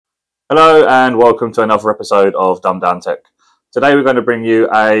Hello and welcome to another episode of Dumb Down Tech. Today we're going to bring you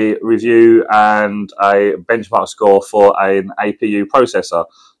a review and a benchmark score for an APU processor,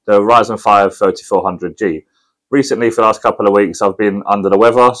 the Ryzen 5 3400G. Recently, for the last couple of weeks, I've been under the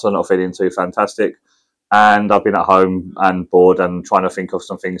weather, so not feeling too fantastic. And I've been at home and bored and trying to think of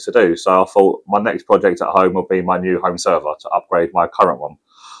some things to do. So I thought my next project at home will be my new home server to upgrade my current one.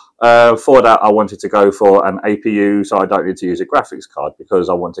 For that, I wanted to go for an APU, so I don't need to use a graphics card because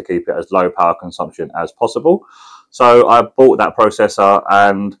I want to keep it as low power consumption as possible. So I bought that processor,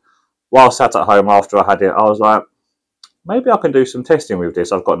 and while sat at home after I had it, I was like, maybe I can do some testing with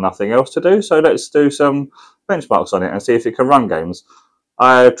this. I've got nothing else to do, so let's do some benchmarks on it and see if it can run games.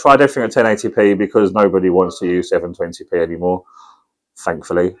 I tried everything at 1080p because nobody wants to use 720p anymore,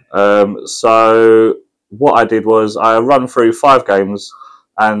 thankfully. So what I did was I run through 5 games,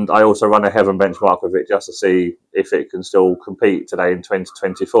 and I also run a heaven benchmark with it just to see if it can still compete today in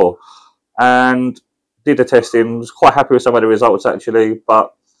 2024. And did the testing, was quite happy with some of the results actually,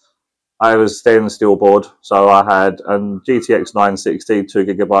 but I was then still bored. So I had a GTX 960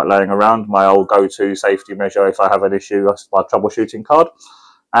 2GB laying around, my old go-to safety measure if I have an issue, that's my troubleshooting card.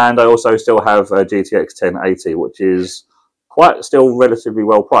 And I also still have a GTX 1080, which is quite still relatively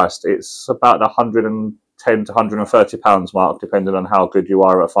well priced. It's about the £110 to £130 mark, depending on how good you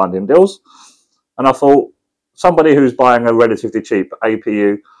are at finding deals. And I thought somebody who's buying a relatively cheap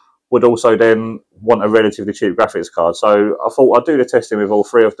APU would also then want a relatively cheap graphics card. So I thought I'd do the testing with all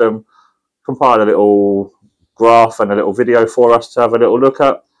 3 of them, compile a little graph and a little video for us to have a little look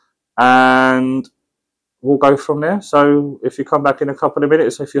at, and we'll go from there. So if you come back in a couple of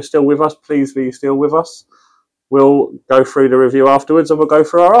minutes, if you're still with us, please be still with us. We'll go through the review afterwards and we'll go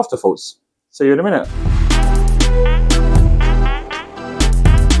through our afterthoughts. See you in a minute.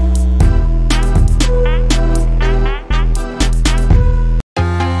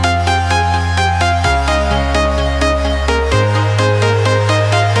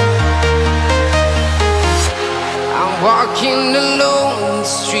 Walking alone, the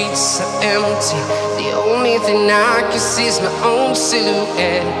streets are empty. The only thing I can see is my own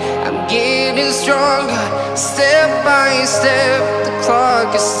silhouette. I'm getting stronger, step by step. The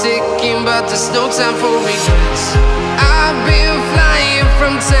clock is ticking, but there's no time for regrets. I've been flying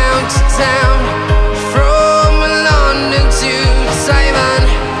from town to town, from London to Taiwan.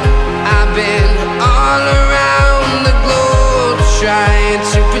 I've been all around the globe, trying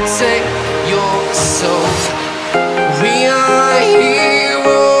to protect your soul. We are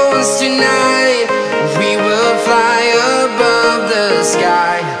heroes tonight. We will fly above the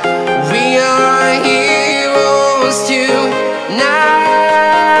sky. We are heroes tonight.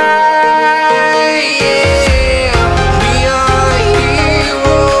 Yeah. We are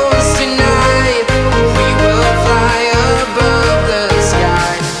heroes tonight. We will fly above the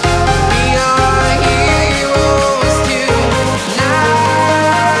sky. We are heroes tonight.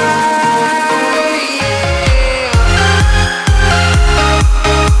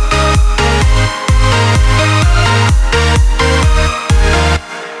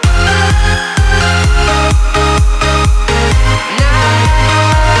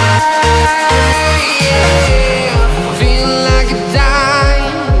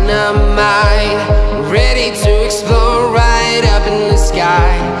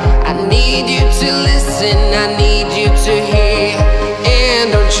 I need you to hear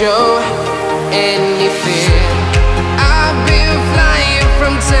and don't show any fear. I've been flying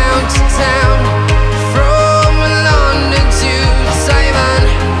from town to town, from London to Taiwan.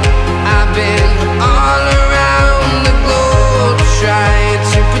 I've been all around the globe, trying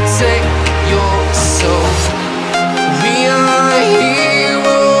to protect your soul. We are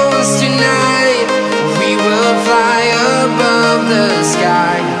heroes tonight. We will fly above the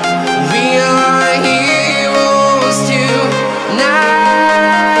sky. We are heroes tonight,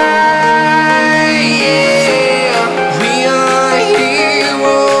 yeah.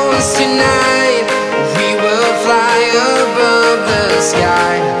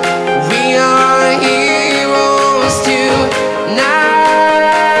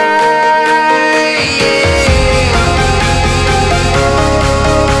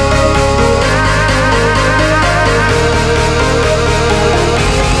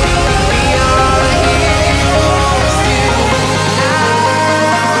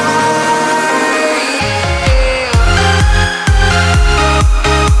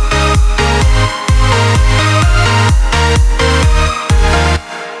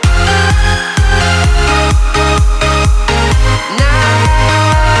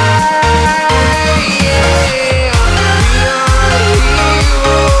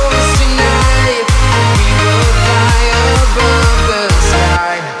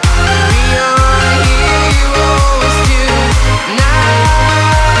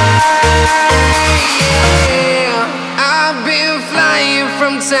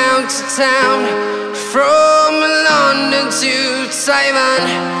 town, from London to Taiwan.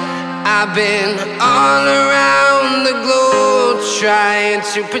 I've been all around the globe trying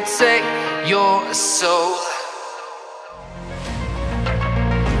to protect your soul.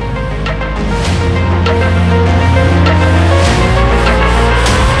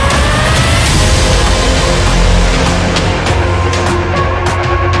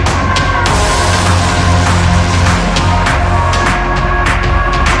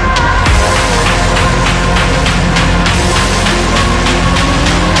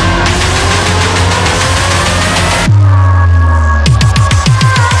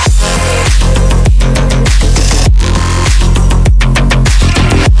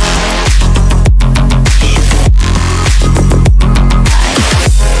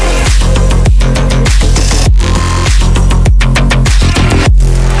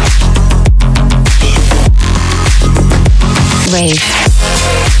 Rave.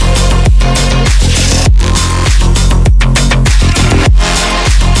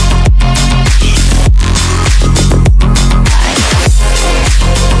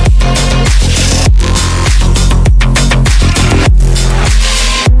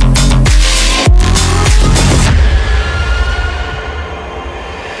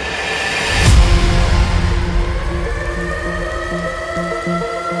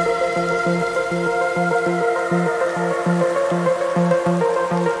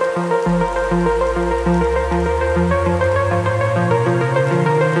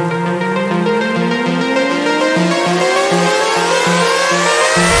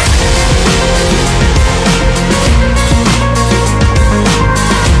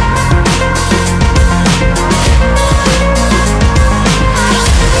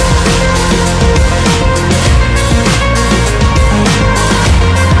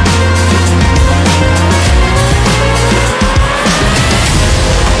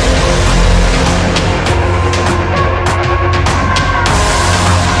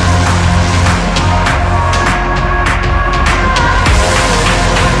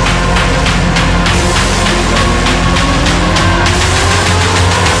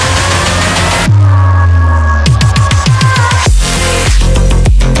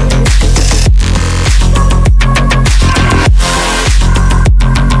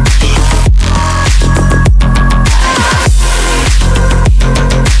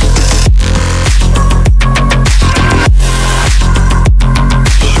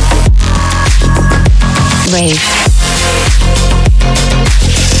 Rave.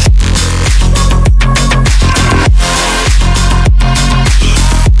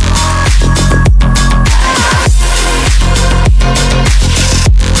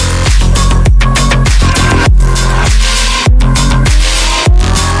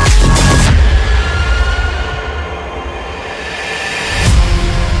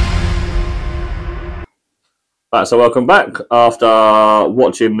 Right, so welcome back. After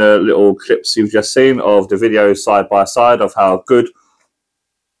watching the little clips you've just seen of the videos side by side of how good,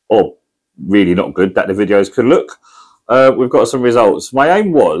 or really not good, that the videos could look, we've got some results. My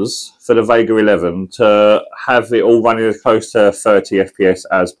aim was for the Vega 11 to have it all running as close to 30 FPS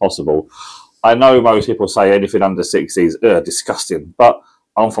as possible. I know most people say anything under 60 is disgusting, but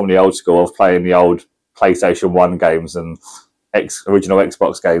I'm from the old school of playing the old PlayStation 1 games and original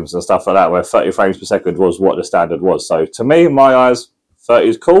Xbox games and stuff like that, where 30 frames per second was what the standard was. So to me, in my eyes, 30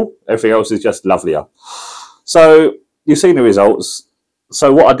 is cool. Everything else is just lovelier. So you've seen the results.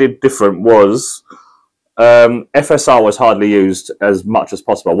 So what I did different was FSR was hardly used as much as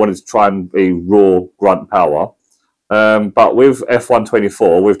possible. I wanted to try and be raw grunt power. But with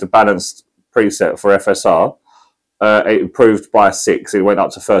F124, with the balanced preset for FSR, it improved by 6. It went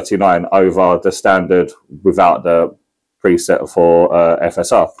up to 39 over the standard without the preset for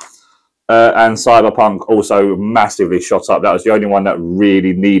FSR. And Cyberpunk also massively shot up. That was the only one that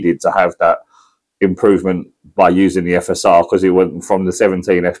really needed to have that improvement by using the FSR, because it went from the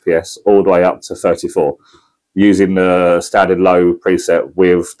 17 FPS all the way up to 34 using the standard low preset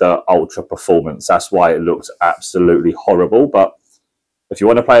with the ultra performance. That's why it looks absolutely horrible. But if you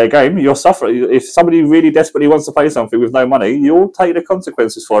want to play a game, you'll suffer. If somebody really desperately wants to play something with no money, you'll take the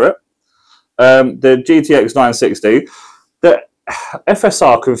consequences for it. The GTX 960, the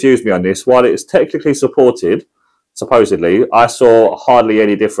FSR confused me on this. While it's technically supported, supposedly, I saw hardly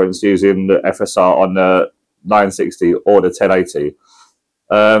any difference using the FSR on the 960 or the 1080.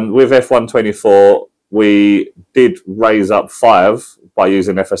 With F124, we did raise up 5 by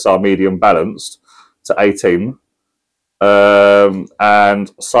using FSR medium balanced to 18. And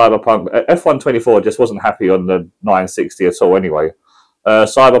Cyberpunk, F124 just wasn't happy on the 960 at all anyway.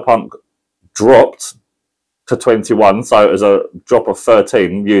 Cyberpunk dropped to 21, so it was a drop of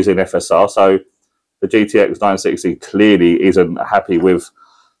 13 using FSR. So the GTX 960 clearly isn't happy with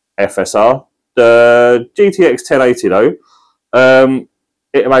FSR. The GTX 1080 though,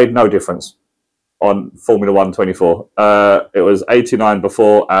 it made no difference on Formula 1 24. It was 89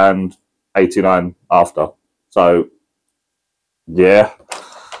 before and 89 after. So yeah,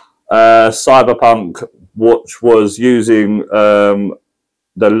 Cyberpunk, which was using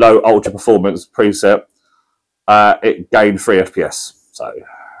the low ultra performance preset, it gained 3 FPS. So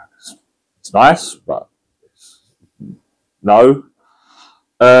it's nice, but no.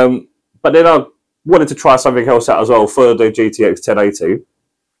 But then I wanted to try something else out as well for the GTX 1080.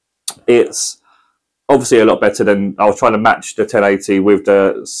 It's obviously a lot better than, I was trying to match the 1080 with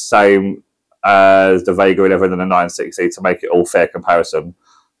the same as the Vega 11 and the 960 to make it all fair comparison.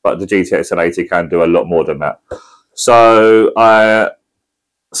 But the GTX 1080 can do a lot more than that. So I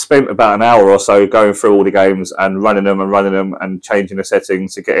spent about an hour or so going through all the games and running them and changing the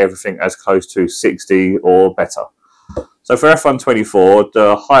settings to get everything as close to 60 or better. So for F1 24,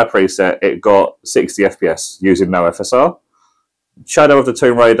 the higher preset, it got 60 FPS using no FSR. Shadow of the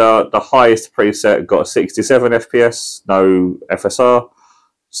Tomb Raider, the highest preset, got 67 FPS, no FSR.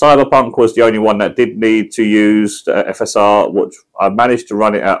 Cyberpunk was the only one that did need to use the FSR, which I managed to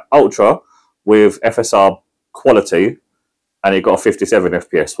run it at Ultra with FSR quality, and it got a 57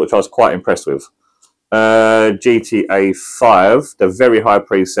 FPS, which I was quite impressed with. GTA 5, the very high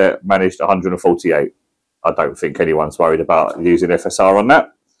preset, managed 148. I don't think anyone's worried about using FSR on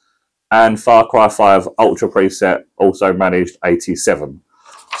that. And Far Cry 5 Ultra preset also managed 87.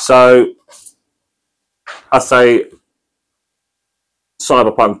 So I say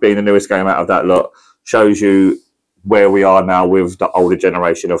Cyberpunk being the newest game out of that lot shows you where we are now with the older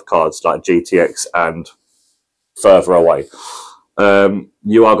generation of cards like GTX and further away.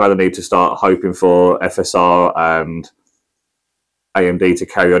 You are going to need to start hoping for FSR and AMD to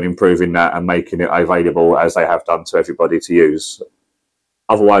carry on improving that and making it available as they have done to everybody to use.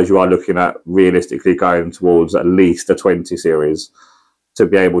 Otherwise, you are looking at realistically going towards at least the 20 series to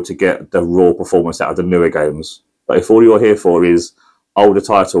be able to get the raw performance out of the newer games. But if all you're here for is older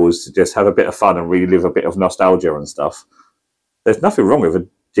titles to just have a bit of fun and relive a bit of nostalgia and stuff, there's nothing wrong with a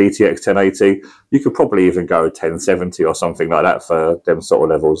GTX 1080. You could probably even go 1070 or something like that for them sort of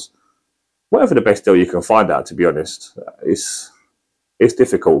levels. Whatever the best deal you can find out, to be honest. It's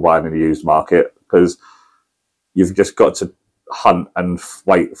difficult buying in the used market because you've just got to hunt and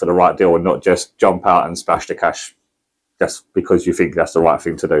wait for the right deal and not just jump out and splash the cash just because you think that's the right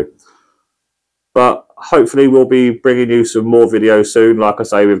thing to do. But hopefully we'll be bringing you some more videos soon. Like I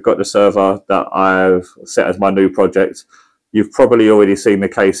say, we've got the server that I've set as my new project. You've probably already seen the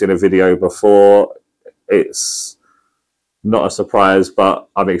case in a video before. It's not a surprise, but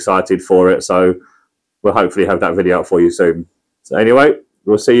I'm excited for it. So we'll hopefully have that video out for you soon. So anyway,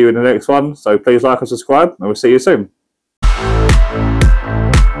 we'll see you in the next one. So please like and subscribe, and we'll see you soon.